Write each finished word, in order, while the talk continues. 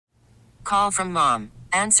Call from mom.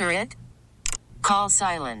 Answer it. Call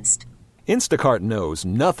silenced. Instacart knows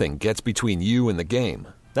nothing gets between you and the game.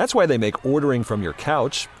 That's why they make ordering from your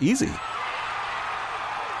couch easy.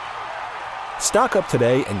 Stock up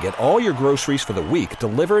today and get all your groceries for the week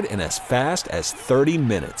delivered in as fast as 30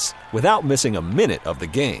 minutes without missing a minute of the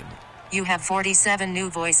game. You have 47 new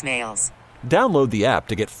voicemails. Download the app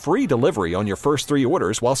to get free delivery on your first 3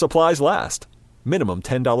 orders while supplies last. Minimum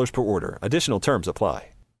 $10 per order. Additional terms apply.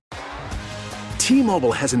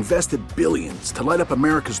 T-Mobile has invested billions to light up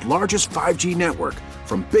America's largest 5G network,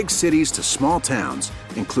 from big cities to small towns,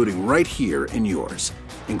 including right here in yours.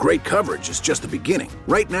 And great coverage is just the beginning.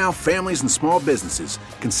 Right now, families and small businesses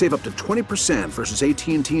can save up to 20% versus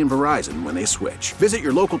AT&T and Verizon when they switch. Visit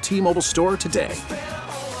your local T-Mobile store today.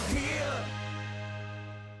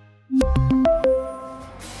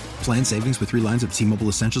 Plan savings with 3 lines of T-Mobile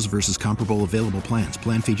Essentials versus comparable available plans.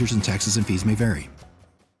 Plan features and taxes and fees may vary.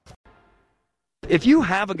 If you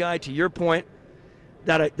have a guy, to your point,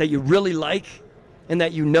 that you really like, and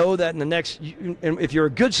that you know that in the next, and if you're a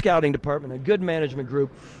good scouting department, a good management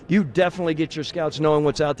group, you definitely get your scouts knowing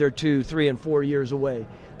what's out there 2, 3, and 4 years away.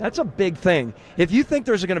 That's a big thing. If you think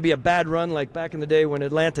there's going to be a bad run like back in the day when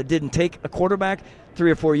Atlanta didn't take a quarterback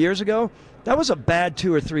 3 or 4 years ago, that was a bad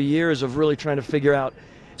 2 or 3 years of really trying to figure out.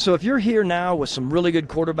 So if you're here now with some really good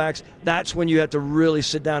quarterbacks, that's when you have to really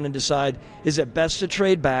sit down and decide, is it best to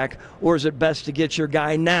trade back or is it best to get your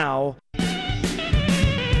guy now?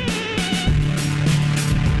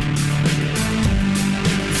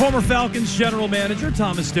 Former Falcons general manager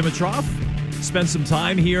Thomas Dimitroff spent some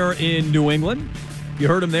time here in New England. You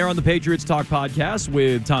heard him there on the Patriots Talk podcast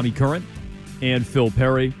with Tommy Curran and Phil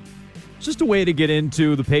Perry. It's just a way to get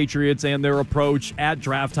into the Patriots and their approach at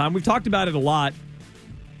draft time. We've talked about it a lot.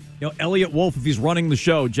 You know, Elliot Wolf, if he's running the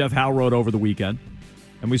show, Jeff Howe wrote over the weekend,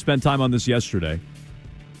 and we spent time on this yesterday.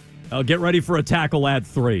 Get ready for a tackle at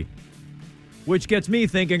 3, which gets me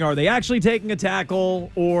thinking, are they actually taking a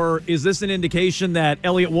tackle, or is this an indication that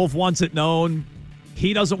Elliot Wolf wants it known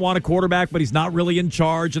he doesn't want a quarterback, but he's not really in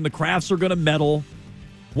charge, and the Crafts are going to meddle?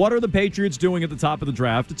 What are the Patriots doing at the top of the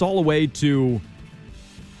draft? It's all a way to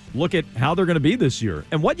look at how they're going to be this year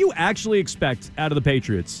and what you actually expect out of the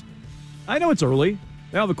Patriots. I know it's early.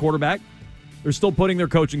 They don't have a quarterback. They're still putting their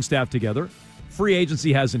coaching staff together. Free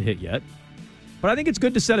agency hasn't hit yet. But I think it's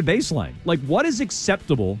good to set a baseline. Like, what is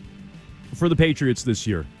acceptable for the Patriots this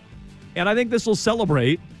year? And I think this will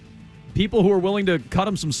celebrate people who are willing to cut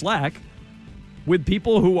them some slack with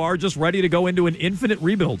people who are just ready to go into an infinite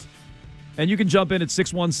rebuild. And you can jump in at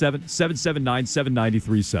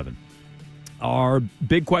 617-779-7937. Our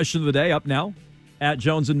big question of the day up now at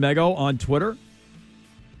Jones and Mego on Twitter.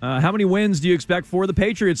 How many wins do you expect for the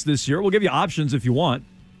Patriots this year? We'll give you options if you want.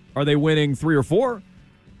 Are they winning 3 or 4?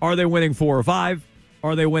 Are they winning 4 or 5?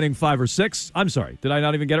 Are they winning 5 or 6? I'm sorry. Did I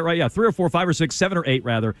not even get it right? Yeah, 3 or 4, 5 or 6, 7 or 8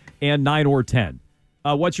 rather, and 9 or 10.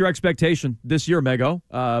 What's your expectation this year, Mego?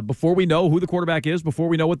 Before we know who the quarterback is, before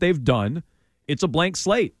we know what they've done, it's a blank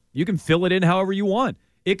slate. You can fill it in however you want.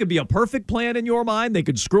 It could be a perfect plan in your mind. They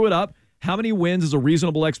could screw it up. How many wins is a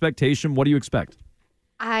reasonable expectation? What do you expect?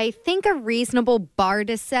 I think a reasonable bar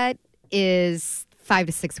to set is 5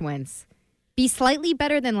 to 6 wins. Be slightly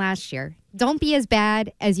better than last year. Don't be as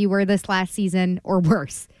bad as you were this last season or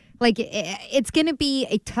worse. Like, it's going to be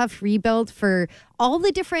a tough rebuild for all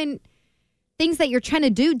the different things that you're trying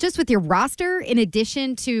to do just with your roster, in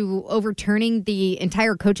addition to overturning the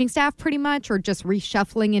entire coaching staff pretty much, or just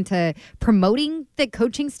reshuffling into promoting the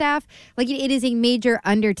coaching staff. Like, it is a major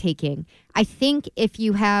undertaking. I think if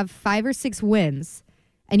you have 5 or 6 wins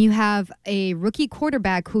and you have a rookie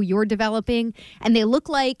quarterback who you're developing and they look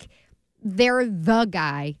like they're the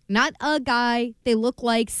guy, not a guy, they look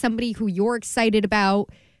like somebody who you're excited about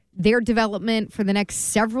their development for the next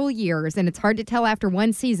several years. And it's hard to tell after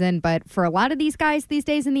one season, but for a lot of these guys these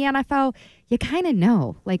days in the NFL, you kind of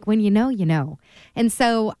know. Like, when you know, you know. And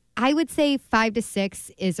so I would say 5 to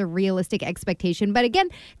 6 is a realistic expectation. But again,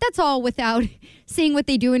 that's all without seeing what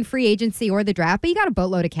they do in free agency or the draft. But you got a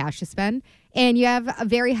boatload of cash to spend. And you have a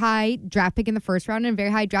very high draft pick in the first round and a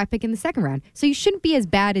very high draft pick in the second round. So you shouldn't be as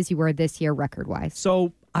bad as you were this year record-wise.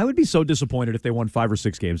 So I would be so disappointed if they won 5 or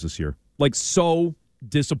 6 games this year. Like, so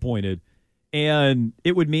disappointed. And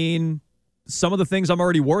it would mean some of the things I'm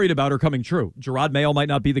already worried about are coming true. Gerard Mayo might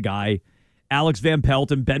not be the guy. Alex Van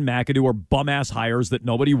Pelt and Ben McAdoo are bum-ass hires that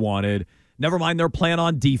nobody wanted. Never mind their plan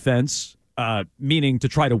on defense, meaning to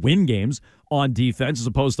try to win games on defense as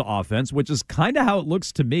opposed to offense, which is kind of how it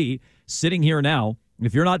looks to me sitting here now.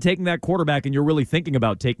 If you're not taking that quarterback and you're really thinking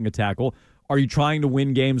about taking a tackle, are you trying to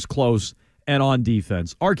win games close and on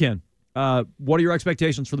defense? Arcand, What are your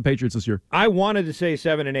expectations for the Patriots this year? I wanted to say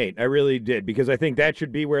 7-8. I really did, because I think that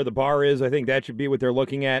should be where the bar is. I think that should be what they're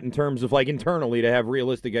looking at in terms of, like, internally to have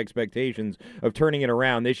realistic expectations of turning it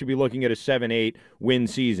around. They should be looking at a 7-8 win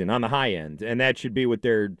season on the high end, and that should be what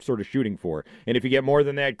they're sort of shooting for. And if you get more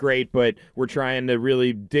than that, great, but we're trying to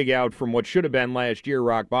really dig out from what should have been last year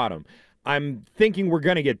rock bottom. I'm thinking we're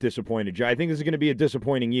going to get disappointed, Joe. I think this is going to be a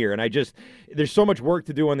disappointing year, and there's so much work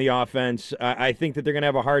to do on the offense. I think that they're going to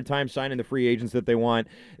have a hard time signing the free agents that they want.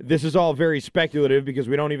 This is all very speculative because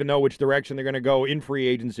we don't even know which direction they're going to go in free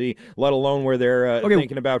agency, let alone where they're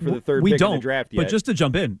thinking about for the third pick in the draft yet. But just to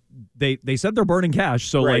jump in, they said they're burning cash,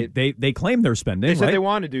 so right. like they claim they're spending. They said right? they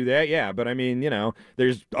want to do that, yeah. But I mean,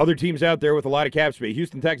 there's other teams out there with a lot of cap space.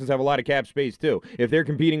 Houston Texans have a lot of cap space too. If they're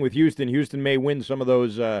competing with Houston, Houston may win some of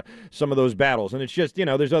those battles. And it's just,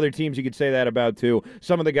 there's other teams you could say that about too.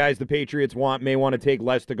 Some of the guys the Patriots may want to take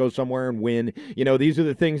less to go somewhere and win. These are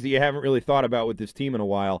the things that you haven't really thought about with this team in a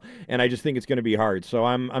while. And I just think it's going to be hard. So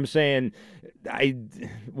I'm saying,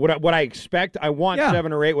 what I expect, I want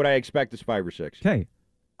 7 or 8. What I expect is 5 or 6. Okay,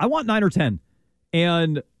 I want 9 or 10.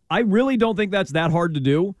 And I really don't think that's that hard to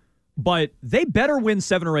do, but they better win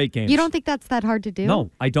 7 or 8 games. You don't think that's that hard to do?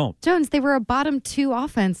 No, I don't. Jones, they were a bottom 2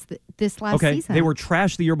 offense this last season. They were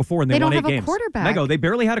trash the year before, and they won 8 games. They don't have a quarterback. Mego, they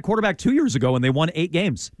barely had a quarterback 2 years ago, and they won 8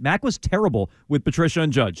 games. Mac was terrible with Patricia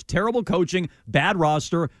and Judge. Terrible coaching, bad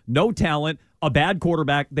roster, no talent, a bad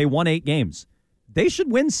quarterback. They won 8 games. They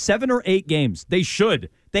should win 7 or 8 games. They should.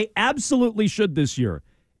 They absolutely should this year.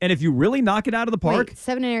 And if you really knock it out of the park... Wait,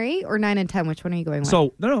 7 or 8 or 9 and 10? Which one are you going with?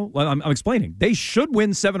 So, no, I'm explaining. They should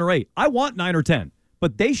win 7 or 8. I want 9 or 10.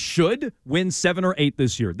 But they should win 7 or 8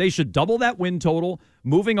 this year. They should double that win total.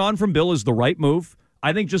 Moving on from Bill is the right move.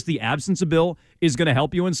 I think just the absence of Bill is going to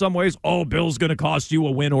help you in some ways. Oh, Bill's going to cost you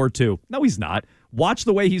a win or 2. No, he's not. Watch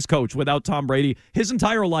the way he's coached without Tom Brady his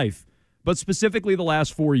entire life, but specifically the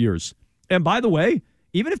last 4 years. And by the way,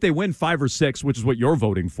 even if they win 5 or 6, which is what you're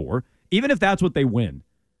voting for, even if that's what they win,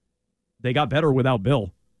 they got better without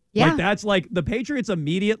Bill. Yeah. Like, that's like the Patriots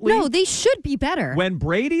immediately. No, they should be better. When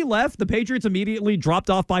Brady left, the Patriots immediately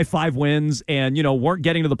dropped off by 5 wins and, weren't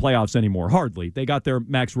getting to the playoffs anymore. Hardly. They got their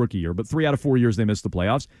max rookie year, but 3 out of 4 years they missed the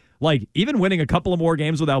playoffs. Like, even winning a couple of more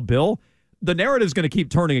games without Bill, the narrative's going to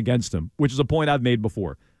keep turning against him, which is a point I've made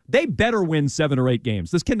before. They better win 7 or 8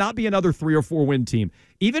 games. This cannot be another 3 or 4 win team.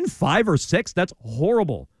 Even 5 or 6, that's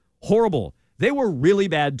horrible. Horrible. They were really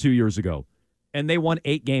bad 2 years ago. And they won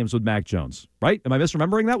 8 games with Mac Jones, right? Am I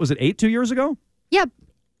misremembering that? Was it 8 2 years ago?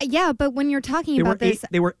 Yeah, but when you're talking about this...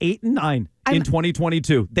 They were 8 and 9 in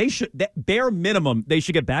 2022. They should, bare minimum, they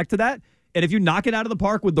should get back to that. And if you knock it out of the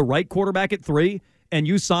park with the right quarterback at 3, and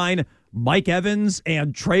you sign Mike Evans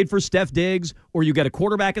and trade for Steph Diggs, or you get a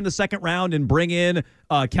quarterback in the second round and bring in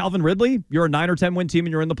Calvin Ridley, you're a 9 or 10 win team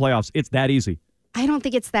and you're in the playoffs. It's that easy. I don't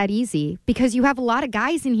think it's that easy because you have a lot of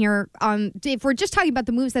guys in here. If we're just talking about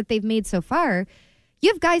the moves that they've made so far,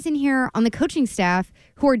 you have guys in here on the coaching staff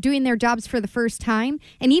who are doing their jobs for the first time.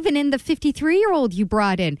 And even in the 53-year-old you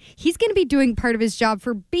brought in, he's going to be doing part of his job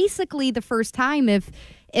for basically the first time if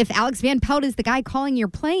Alex Van Pelt is the guy calling your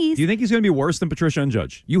plays. Do you think he's going to be worse than Patricia and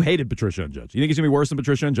Judge? You hated Patricia and Judge. You think he's going to be worse than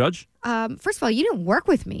Patricia and Judge? First of all, you didn't work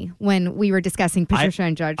with me when we were discussing Patricia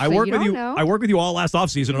and Judge. I worked with you. I worked with you all last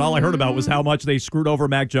offseason, and all I heard about was how much they screwed over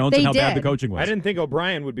Mac Jones and how bad the coaching was. I didn't think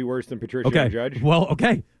O'Brien would be worse than Patricia and Judge. Well,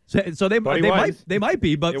 okay. So they might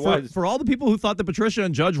be, but for all the people who thought that Patricia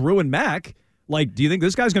and Judge ruined Mac, like, do you think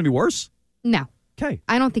this guy's going to be worse? No. Okay.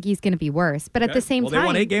 I don't think he's going to be worse. But at the same time, they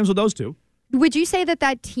won 8 games with those 2. Would you say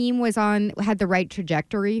that team had the right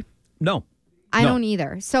trajectory? No. I don't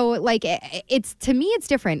either. So, like, to me, it's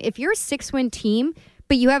different. If you're a 6-win team,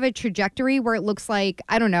 but you have a trajectory where it looks like,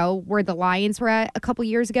 I don't know, where the Lions were at a couple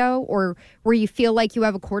years ago, or where you feel like you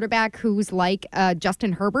have a quarterback who's like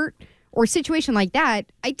Justin Herbert, or a situation like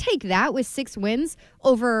that, I take that with 6 wins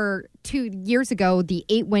over 2 years ago, the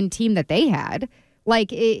 8-win team that they had.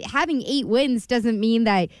 Like, having 8 wins doesn't mean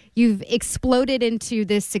that you've exploded into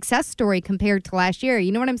this success story compared to last year.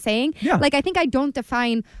 You know what I'm saying? Yeah. Like, I think I don't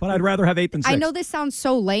define... But I'd rather have 8 than 6. I know this sounds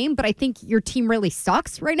so lame, but I think your team really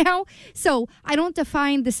sucks right now. So I don't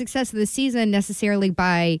define the success of the season necessarily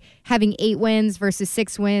by having 8 wins versus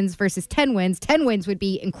 6 wins versus 10 wins. 10 wins would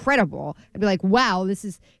be incredible. I'd be like, wow, this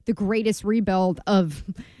is the greatest rebuild of,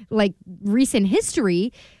 like, recent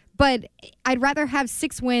history. But I'd rather have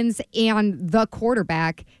 6 wins and the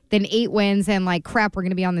quarterback than 8 wins and, like, crap, we're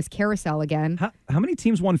going to be on this carousel again. How many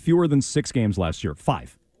teams won fewer than 6 games last year?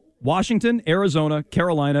 5. Washington, Arizona,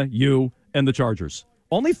 Carolina, you, and the Chargers.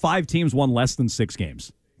 Only 5 teams won less than 6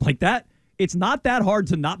 games. Like that, it's not that hard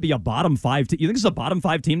to not be a bottom 5 team. You think this is a bottom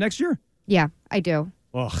 5 team next year? Yeah, I do.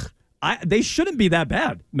 Ugh. They shouldn't be that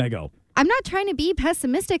bad, Mego. I'm not trying to be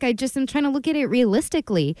pessimistic. I just am trying to look at it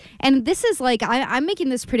realistically. And this is like, I'm making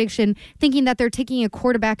this prediction thinking that they're taking a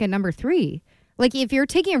quarterback at number 3. Like, if you're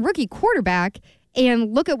taking a rookie quarterback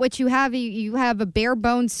and look at what you have a bare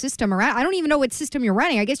bones system around. I don't even know what system you're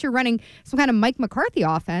running. I guess you're running some kind of Mike McCarthy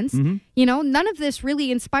offense. Mm-hmm. You know, none of this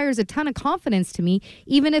really inspires a ton of confidence to me.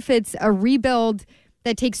 Even if it's a rebuild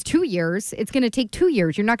that takes 2 years, it's going to take 2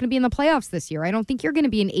 years. You're not going to be in the playoffs this year. I don't think you're going to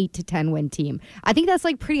be an 8 to 10 win team. I think that's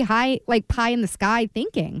like pretty high, like pie in the sky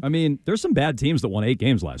thinking. I mean, there's some bad teams that won 8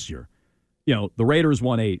 games last year. You know, the Raiders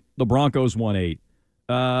won 8, the Broncos won 8.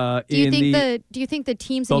 Do you think the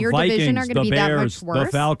teams in your Vikings, division are going to be Bears, that much worse?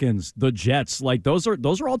 The Falcons, the Jets, like those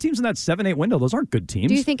are all teams in that 7-8 window. Those aren't good teams.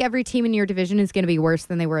 Do you think every team in your division is going to be worse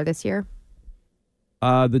than they were this year?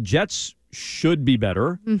 The Jets should be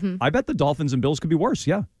better. Mm-hmm. I bet the Dolphins and Bills could be worse.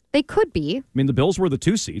 Yeah, they could be. I mean, the Bills were the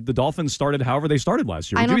 2 seed. The Dolphins started however they started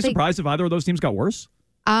last year. Would you be surprised if either of those teams got worse?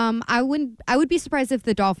 I would be surprised if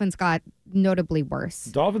the Dolphins got notably worse.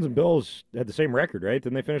 Dolphins and Bills had the same record, right?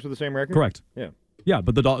 Didn't they finish with the same record? Correct. Yeah. Yeah,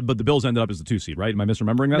 but the Bills ended up as the 2 seed, right? Am I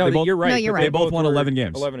misremembering that? No, you're right. No, you're right. They both won 11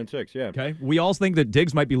 games. 11-6, yeah. Okay. We all think that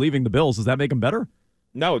Diggs might be leaving the Bills. Does that make them better?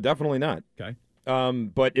 No, definitely not. Okay.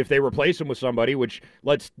 But if they replace him with somebody, which,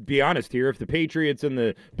 let's be honest here, if the Patriots and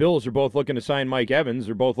the Bills are both looking to sign Mike Evans,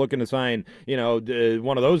 or both looking to sign,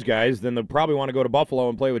 one of those guys, then they'll probably want to go to Buffalo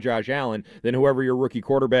and play with Josh Allen than whoever your rookie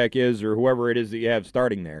quarterback is or whoever it is that you have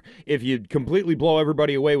starting there. If you completely blow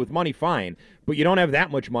everybody away with money, fine. But you don't have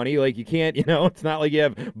that much money. Like, you can't, it's not like you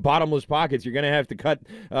have bottomless pockets. You're going to have to cut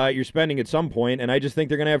your spending at some point, and I just think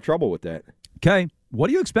they're going to have trouble with that. Okay. What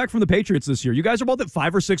do you expect from the Patriots this year? You guys are both at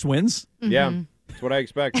 5 or 6 wins? Mm-hmm. Yeah. That's what I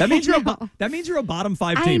expect. That means you're a bottom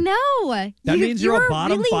 5 team. I know. That means you're a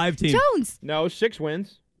bottom 5 team. Jones. No, 6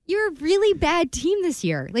 wins. You're a really bad team this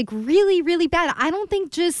year. Like, really, really bad. I don't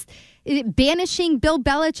think just banishing Bill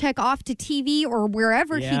Belichick off to TV or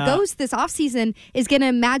wherever he goes this offseason is going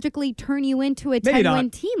to magically turn you into a 10-win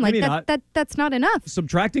team. Like, that's not enough.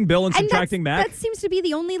 Subtracting Bill and subtracting Mac? That seems to be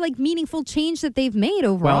the only, meaningful change that they've made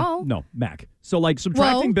overall. Well, no, Mac. So,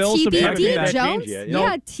 subtracting Bill, TBD, subtracting Mac. Jones? No,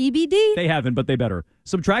 TBD. They haven't, but they better.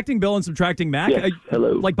 Subtracting Bill and subtracting Mac,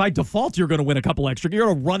 hello. By default, you're going to win a couple extra. You're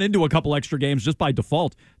going to run into a couple extra games just by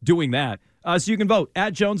default doing that. So you can vote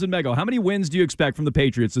at Jones and Mego. How many wins do you expect from the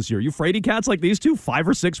Patriots this year? You fraidy cats like these two, 5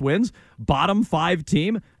 or 6 wins, bottom 5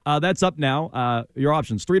 team. That's up now. Your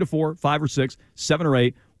options: 3 to 4, 5 or 6, 7 or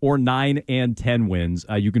 8, or 9 and 10 wins.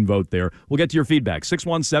 You can vote there. We'll get to your feedback.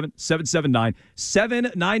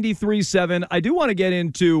 617-779-7937. I do want to get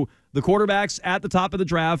into the quarterbacks at the top of the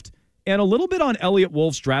draft and a little bit on Elliott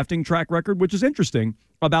Wolf's drafting track record, which is interesting,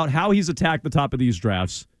 about how he's attacked the top of these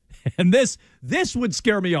drafts. And this would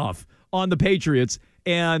scare me off on the Patriots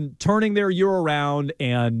and turning their year around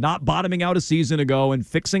and not bottoming out a season ago and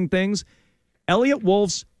fixing things. Elliott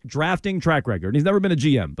Wolf's drafting track record, and he's never been a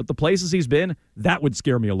GM, but the places he's been, that would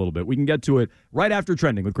scare me a little bit. We can get to it right after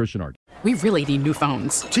Trending with Christian Arcand. We really need new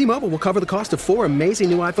phones. T-Mobile will cover the cost of 4 amazing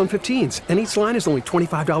new iPhone 15s, and each line is only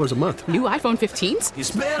 $25 a month. New iPhone 15s?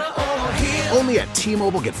 It's better over here. Only at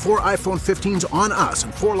T-Mobile, get 4 iPhone 15s on us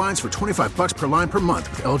and 4 lines for $25 per line per month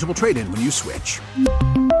with eligible trade-in when you switch.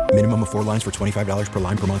 Minimum of 4 lines for $25 per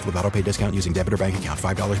line per month with autopay discount using debit or bank account.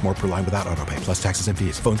 $5 more per line without autopay, plus taxes and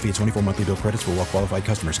fees. Phone fee at 24 monthly bill credits for well-qualified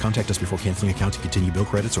customers. Contact us before canceling account to continue bill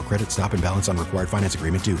credits or credit stop and balance on required finance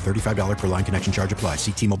agreement due. $35 per line connection charge applies.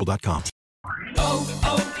 See T-Mobile.com.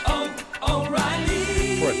 O'Reilly.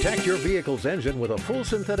 Protect your vehicle's engine with a full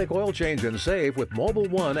synthetic oil change and save with Mobile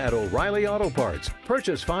One at O'Reilly Auto Parts.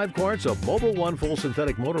 Purchase 5 quarts of Mobile One full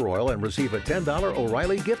synthetic motor oil and receive a $10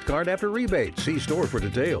 O'Reilly gift card after rebate. See store for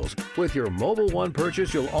details. With your Mobile One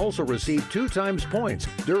purchase, you'll also receive 2 times points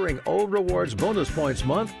during O Rewards Bonus Points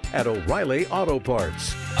Month at O'Reilly Auto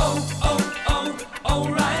Parts.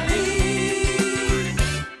 O'Reilly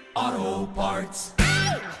Auto Parts.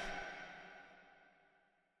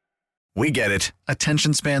 We get it.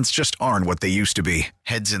 Attention spans just aren't what they used to be.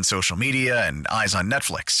 Heads in social media and eyes on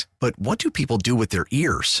Netflix. But what do people do with their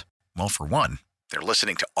ears? Well, for one, they're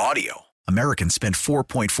listening to audio. Americans spend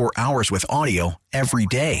 4.4 hours with audio every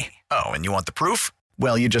day. Oh, and you want the proof?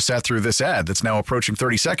 Well, you just sat through this ad that's now approaching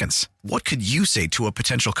 30 seconds. What could you say to a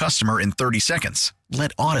potential customer in 30 seconds?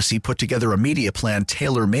 Let Odyssey put together a media plan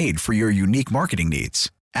tailor-made for your unique marketing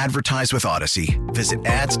needs. Advertise with Odyssey. Visit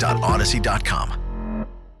ads.odyssey.com.